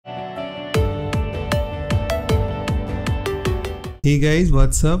Hey guys,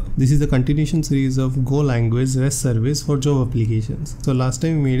 what's up? This is the continuation series of Go language REST service for Java applications. So last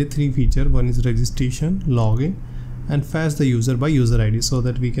time we made 3 features. One is registration, login, and fetch the user by user ID so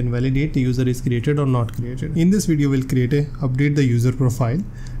that we can validate the user is created or not created. In this video, we'll update the user profile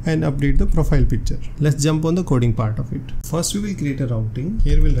and update the profile picture. Let's jump on the coding part of it. First, we will create a routing.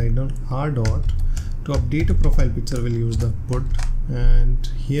 Here we'll write down r dot. To update a profile picture, we'll use the put, and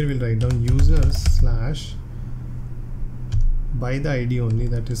here we'll write down user slash by the ID only,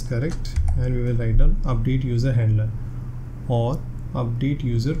 that is correct, and we will write down update user handler or update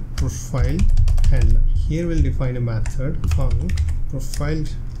user profile handler. Here we'll define a method func profile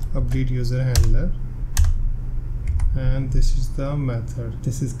update user handler, and this is the method.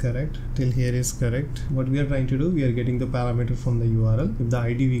 This is correct. Till here is correct. What we are trying to do, we are getting the parameter from the URL. If the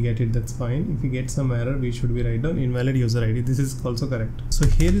ID we get it, that's fine. If we get some error, we should be write down invalid user ID. This is also correct. So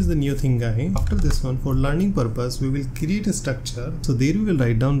here is the new thing, guy. After this one, for learning purpose, we will create a structure. So there we will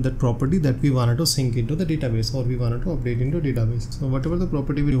write down that property that we wanted to sync into the database, or we wanted to update into database. So whatever the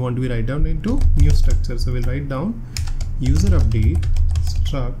property we want to be write down into new structure. So we'll write down user update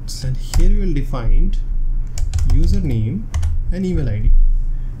structs, and here we will define username and email ID.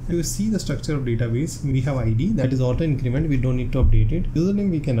 You see the structure of database, we have ID, that is auto increment, we don't need to update it. Username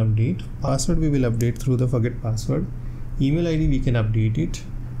we can update, password we will update through the forget password, email ID we can update it,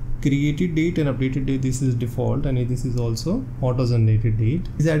 created date and updated date, this is default, and this is also auto generated date.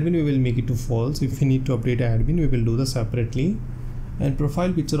 This admin we will make it to false. If we need to update admin, we will do the separately, and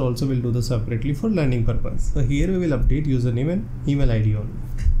profile picture also will do the separately for learning purpose. So here we will update username and email ID only.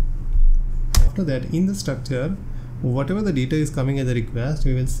 After that, in the structure, whatever the data is coming as a request,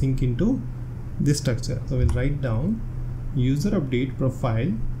 we will sync into this structure. So we'll write down user update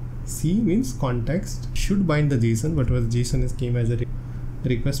profile. C means context should bind the JSON. Whatever the JSON is came as a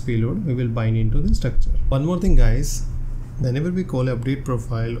request payload, we will bind into the structure. One more thing, guys, whenever we call update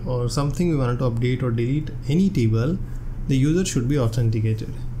profile or something we want to update or delete any table, the user should be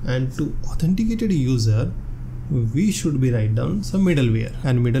authenticated. And to authenticate a user, we should be write down some middleware,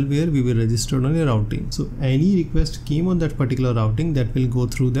 and middleware we will register on a routing. So any request came on that particular routing, that will go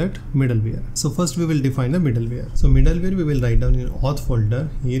through that middleware. So first we will define the middleware. So middleware we will write down in auth folder.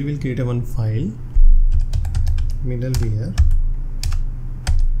 Here we'll create a one file middleware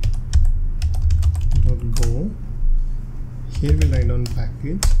 .go. Here we'll write down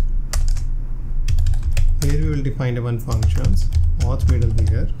package. Here we will define a one functions auth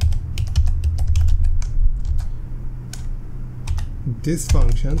middleware. This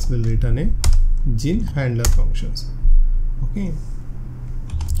functions will return a gin handler functions. Okay,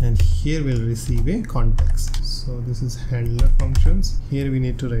 and here we'll receive a context. So this is handler functions. Here we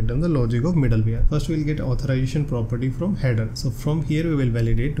need to write down the logic of middleware. First we will get authorization property from header. So from here we will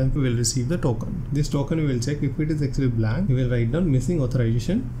validate and we will receive the token. This token we will check. If it is actually blank, we will write down missing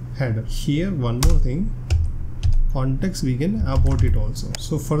authorization header. Here one more thing, context we can abort it also.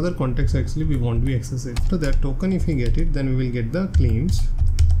 So further context actually we won't be accessing. After that token, if we get it, then we will get the claims,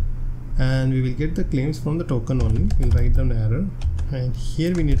 and we will get the claims from the token only. We'll write down error, and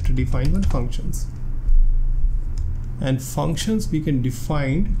here we need to define one functions, and functions we can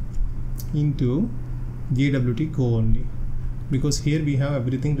define into JWT Go only, because here we have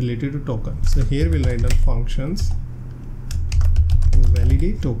everything related to token. So here we'll write down functions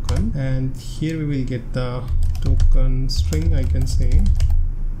validate token, and here we will get the token string, I can say,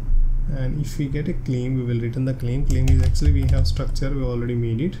 and if we get a claim, we will return the claim. Claim is actually we have structure, we already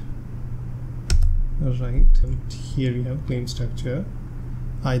made it right, and here we have claim structure.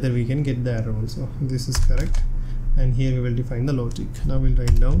 Either we can get the error also. This is correct, and here we will define the logic. Now we'll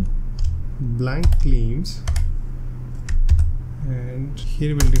write down blank claims, and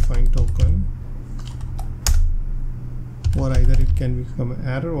here we'll define token, or either it can become an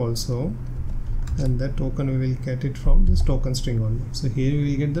error also, and that token we will get it from this token string only. So here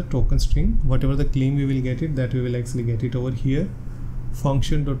we will get the token string. Whatever the claim we will get it, that we will actually get it over here.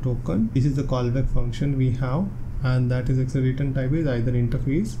 Function.token, this is the callback function we have, and that is actually return type is either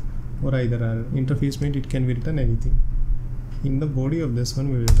interface or either error. Interface means it can be written anything. In the body of this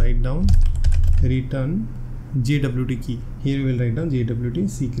one, we will write down return JWT key. Here we will write down JWT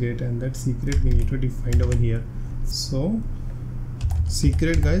secret, and that secret we need to define over here. So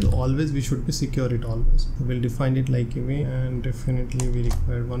secret, guys, always we should be secure it always. We'll define it like a way, and definitely we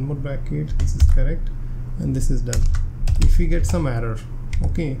require one more bracket. This is correct, and this is done. If we get some error,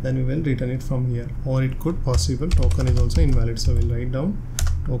 okay, then we will return it from here, or it could possible token is also invalid. So we'll write down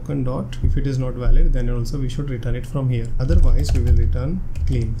token dot, if it is not valid, then also we should return it from here. Otherwise we will return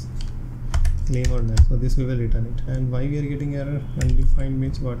claims, claim or none. So this we will return it. And why we are getting error? Undefined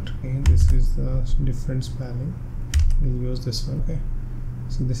means what? Okay, this is the different spelling. we'll use this one. Okay,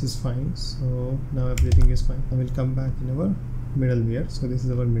 so this is fine. So now everything is fine. I will come back in our middleware. So this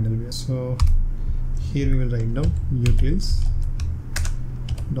is our middleware. So here we will write down utils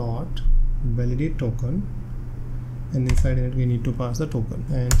dot validate token, and inside it we need to pass the token.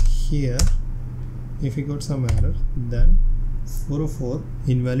 And here if we got some error, then 404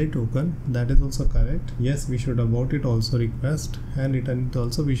 invalid token, that is also correct. Yes, we should about it also request, and return it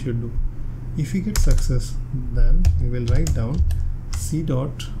also we should do. If we get success, then we will write down c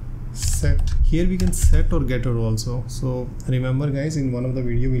dot set. Here we can set or get out also. So remember guys, in one of the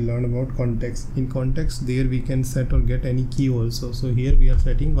video we learned about context. In context, there we can set or get any key also. So here we are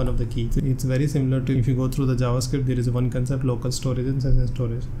setting one of the keys. It's very similar to if you go through the JavaScript, there is one concept, local storage and session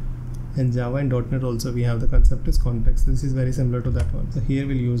storage. And Java and .NET also we have the concept is context. This is very similar to that one. So here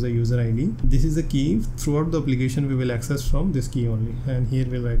we'll use the user ID. This is the key. Throughout the application we will access from this key only, and here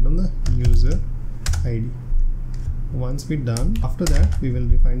we'll write down the user ID. Once we're done, after that we will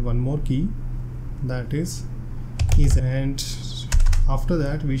define one more key, that is and after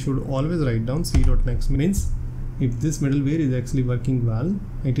that we should always write down c.next. Means if this middleware is actually working well,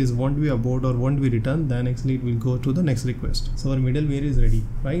 it is won't be abort or won't be returned, then actually it will go to the next request. So our middleware is ready,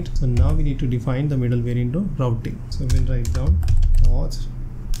 right? So now we need to define the middleware into routing. So we'll write down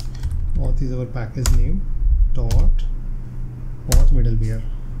auth is our package name dot auth middleware,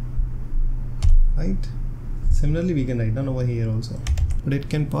 right? Similarly we can write down over here also, but it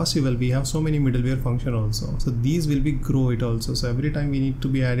can possible we have so many middleware function also, so these will be grow it also. So every time we need to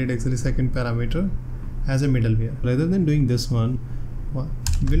be added actually second parameter as a middleware. Rather than doing this one,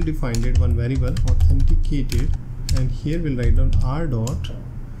 we'll define it one variable authenticated, and here we'll write down r dot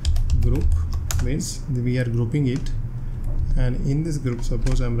group, means we are grouping it, and in this group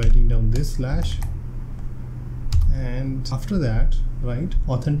suppose I'm writing down this slash, and after that write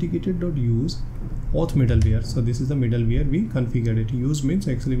authenticated dot use auth middleware. So this is the middleware we configured it. Use means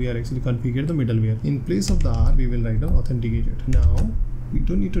actually we are actually configured the middleware. In place of the r we will write down authenticated. Now we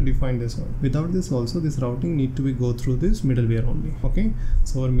don't need to define this one. Without this also, this routing need to be go through this middleware only. Okay,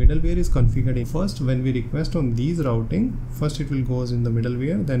 so our middleware is configured in first. When we request on these routing, first it will goes in the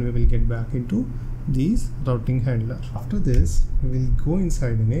middleware, then we will get back into these routing handler. After this we will go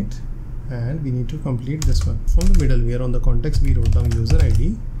inside in it, and we need to complete this one. From the middleware on the context we wrote down user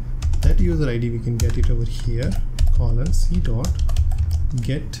ID. That user ID we can get it over here, colon c dot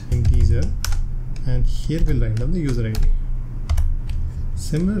get integer, and here we'll write down the user ID.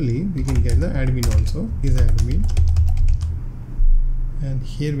 Similarly we can get the admin also, is admin, and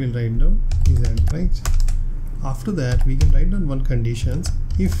here we'll write down is admin, right? After that we can write down one conditions.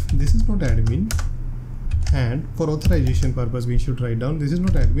 If this is not admin, and for authorization purpose we should write down this is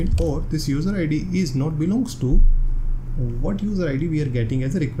not admin, or this user ID is not belongs to what user ID we are getting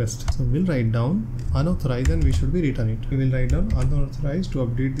as a request. So we'll write down unauthorized, and we should be return it. We will write down unauthorized to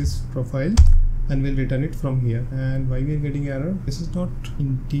update this profile, and we'll return it from here. And why we are getting error? This is not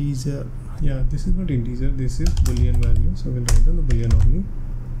integer. Yeah, this is not integer, this is boolean value. So we'll write down the boolean only,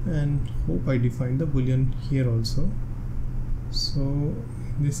 and hope I defined the boolean here also. So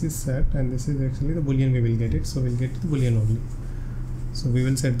this is set, and this is actually the boolean we will get it. So we'll get the boolean only. So we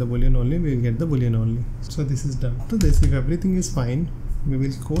will set the boolean only, we will get the boolean only. So this is done. After this, if everything is fine, we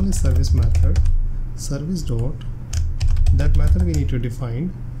will call a service method, service dot, that method we need to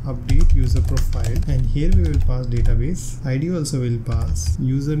define update user profile, and here we will pass database ID, also will pass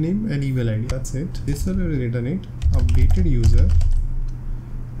username and email ID. That's it. This one we will return it updated user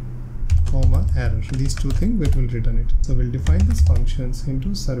comma error. These two things we will return it. So we'll define these functions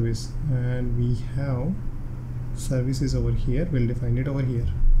into service, and we have services over here. We'll define it over here,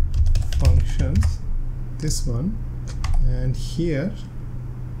 functions, this one, and here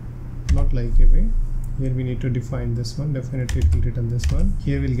not like a way, here we need to define this one. Definitely it will return this one.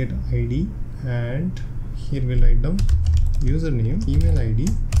 Here we'll get ID, and here we'll write down username, email ID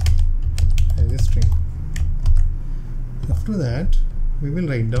as a string. After that we will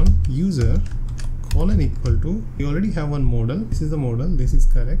write down user colon equal to, we already have one model, this is the model, this is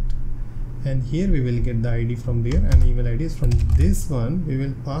correct, and here we will get the ID from there, and email ID is from this one. We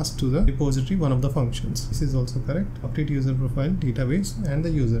will pass to the repository one of the functions. This is also correct. Update user profile, database, and the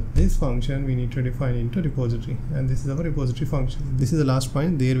user. This function we need to define into repository, and this is our repository function. This is the last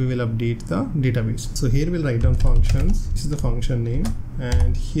point. There we will update the database. So here we'll write down functions. This is the function name,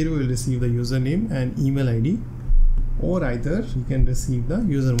 and here we will receive the username and email ID, or either we can receive the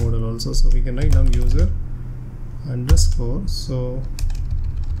user model also. So we can write down user underscore. So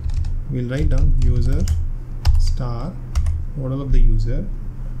we'll write down user star model of the user,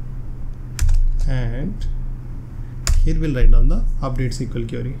 and here we'll write down the update SQL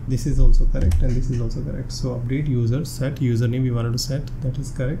query. This is also correct and this is also correct. So update user, set username we wanted to set, that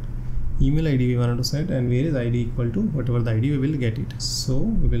is correct. Email ID we wanted to set, and where is ID equal to whatever the ID, we will get it. So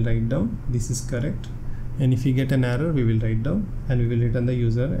we will write down this is correct, and if we get an error we will write down, and we will return the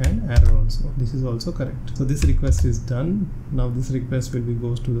user and error also. This is also correct. So this request is done. Now this request will be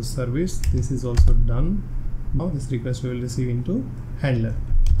goes to the service. This is also done. Now this request we will receive into handler.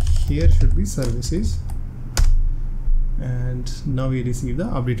 Here should be services, and now we receive the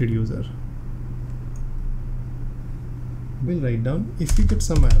updated user. We'll write down, if we get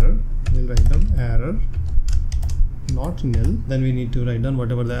some error, we'll write down error not nil, then we need to write down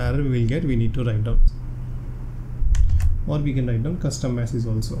whatever the error we will get, we need to write down. Or we can write down custom message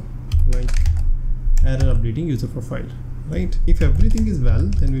also, like error updating user profile, right? If everything is well,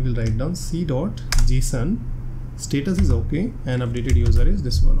 then we will write down c.json status is okay and updated user is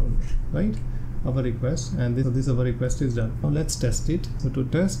this one only, right? Our request, and this our request is done. Now let's test it. So to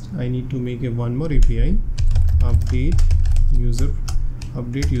test, I need to make a one more API, update user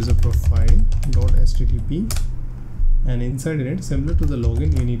profile dot http, and inside it, similar to the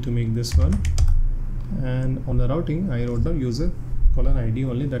login, we need to make this one, and on the routing I wrote down user colon ID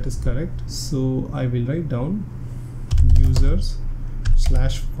only, that is correct. So I will write down users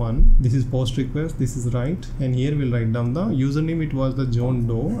 /1, this is post request, this is right, and here we'll write down the username, it was the John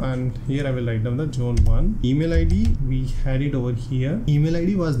Doe, and here I will write down the John 1. Email ID, we had it over here, email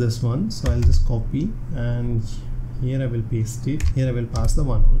ID was this one, so I'll just copy and here I will paste it, here I will pass the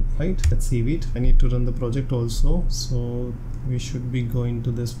one only, right? Let's save it. I need to run the project also, so we should be going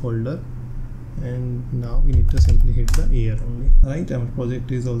to this folder, and now we need to simply hit the AR only, right? Our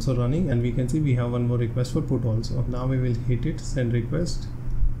project is also running, and we can see we have one more request for put also. Now we will hit it, send request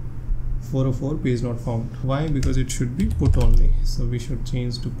 404 page not found. Why? Because it should be put only, so we should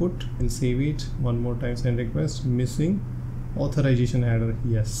change to put. We'll save it one more time, send request, missing authorization header.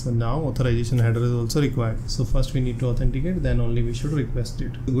 Yes, so now authorization header is also required. So first we need to authenticate, then only we should request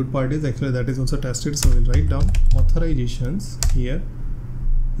it. The good part is actually that is also tested, so we'll write down authorizations here.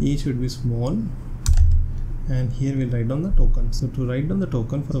 E should be small, and here we'll write down the token. So to write down the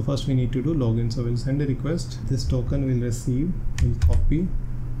token, so first we need to do login. So we'll send a request, this token will receive, we'll copy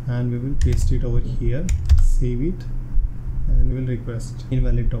and we will paste it over here, save it, and we will request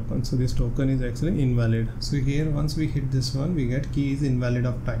invalid token. So this token is actually invalid. So here once we hit this one, we get key is invalid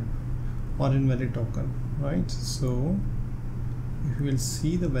of type or invalid token, right? So if you will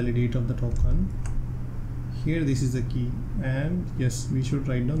see the validate of the token, here this is the key, and yes, we should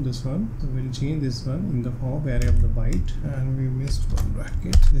write down this one. So we'll change this one in the form of array of the byte, and we missed one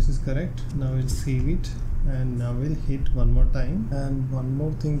bracket. This is correct. Now we'll save it, and now we'll hit one more time. And one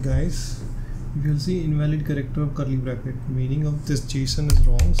more thing guys, if you'll see invalid character of curly bracket, meaning of this JSON is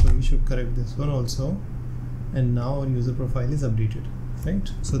wrong, so we should correct this one also. And now our user profile is updated, right?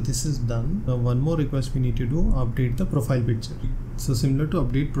 So this is done. Now one more request we need to do, update the profile picture. So similar to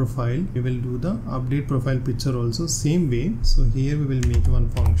update profile, we will do the update profile picture also same way. So here we will make one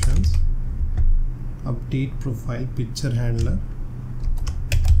functions, update profile picture handler,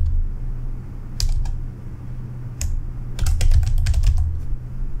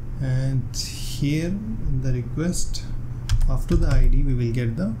 and here in the request after the ID we will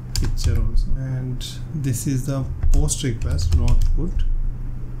get the picture also, and this is the post request, not put.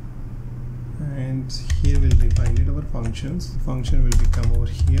 And here we'll define it our functions. Function will become over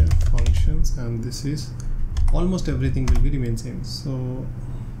here functions, and this is almost everything will be remain same. So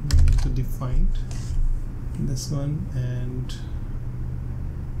we need to define this one, and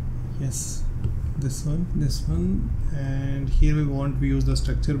yes, this one, and here we use the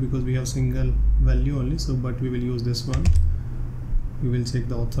structure because we have single value only. So but we will use this one. We will check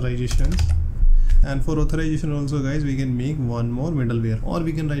the authorizations. And for authorization also guys, we can make one more middleware, or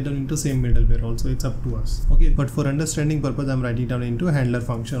we can write down into same middleware also, it's up to us. Okay, but for understanding purpose I'm writing down into handler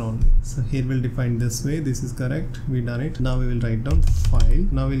function only. So here we'll define this way, this is correct, we done it. Now we will write down file.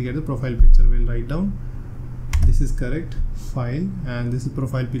 Now we'll get the profile picture, we'll write down this is correct, file, and this is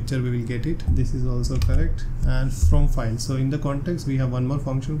profile picture, we will get it, this is also correct, and from file. So in the context we have one more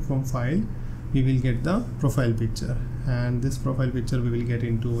function, from file we will get the profile picture, and this profile picture we will get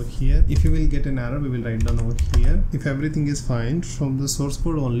into over here. If you will get an error, we will write down over here. If everything is fine, from the source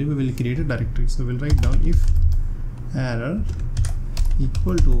code only we will create a directory. So we'll write down if error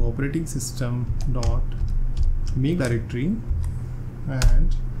equal to operating system dot make directory,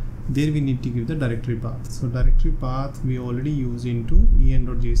 and there we need to give the directory path. So directory path we already use into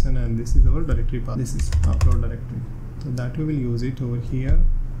en.json, and this is our directory path, this is upload directory. So that we will use it over here,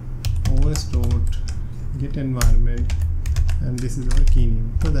 os dot get environment, and this is our key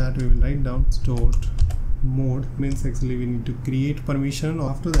name. For that we will write down dot mode means actually we need to create permission.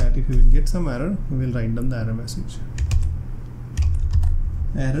 After that, if we will get some error, we will write down the error message.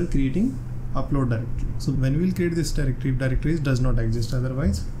 Error creating upload directory. So when we will create this directory, if directories does not exist,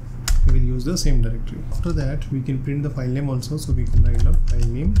 otherwise we will use the same directory. After that, we can print the file name also. So we can write down file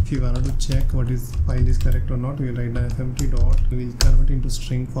name. If you wanted to check what is file is correct or not, we will write down fmt dot. We will convert into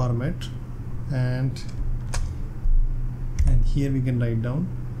string format, and here we can write down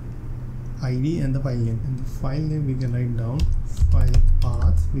ID and the file name. And the file name we can write down file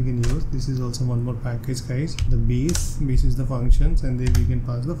path. We can use this is also one more package, guys. The base is the functions, and then we can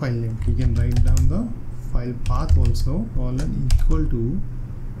pass the file name. We can write down the file path also, colon equal to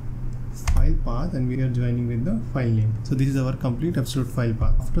file path, and we are joining with the file name. So this is our complete absolute file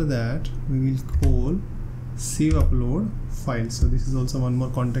path. After that, we will call save upload file. So this is also one more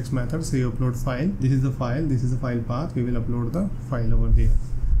context method, save upload file. This is the file, this is the file path. We will upload the file over there,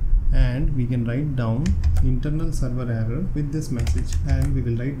 and we can write down internal server error with this message, and we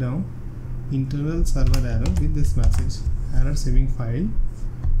will write down internal server error with this message, error saving file,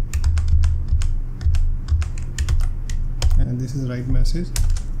 and this is right message.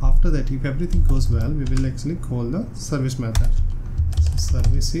 After that, if everything goes well, we will actually call the service method. So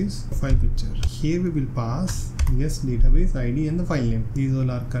service is file picture. Here we will pass yes database ID and the file name. These all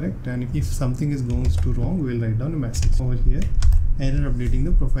are correct, and if something is going to wrong, we will write down a message over here, error updating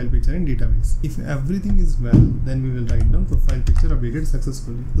the profile picture in database. If everything is well, then we will write down profile picture updated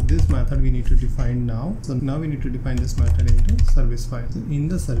successfully. So this method we need to define now. So now we need to define this method into service file. So in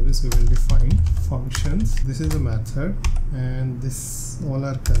the service, we will define functions. This is the method, and this all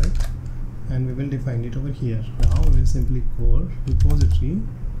are correct, and we will define it over here. Now we will simply call repository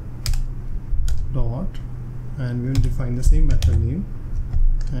dot, and we will define the same method name,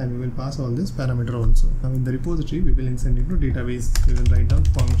 and we will pass all this parameter also. Now in the repository, we will insert into database. We will write down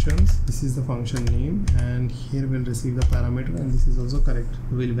functions. This is the function name, and here we will receive the parameter, and this is also correct.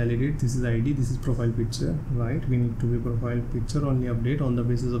 We will validate. This is ID, this is profile picture, right? We need to be profile picture only update on the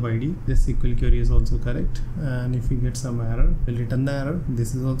basis of ID. This SQL query is also correct, and if we get some error, we'll return the error.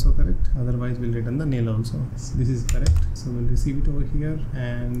 This is also correct. Otherwise, we'll return the nil also. This is correct. So we'll receive it over here,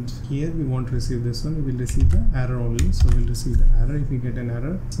 and here we won't receive this one. We will receive the error only. So we'll receive the error if we get an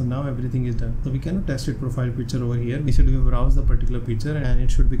error. So now everything is done. So we cannot test it profile picture over here. We should browse the particular picture, and it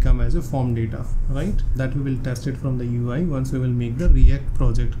should become as a form data, right? That we will test it from the UI once we will make the React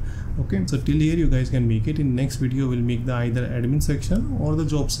project. Okay, so till here you guys can make it. In next video we'll make the either admin section or the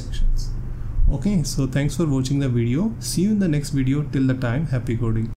job sections. Okay, so thanks for watching the video. See you in the next video. Till the time, happy coding.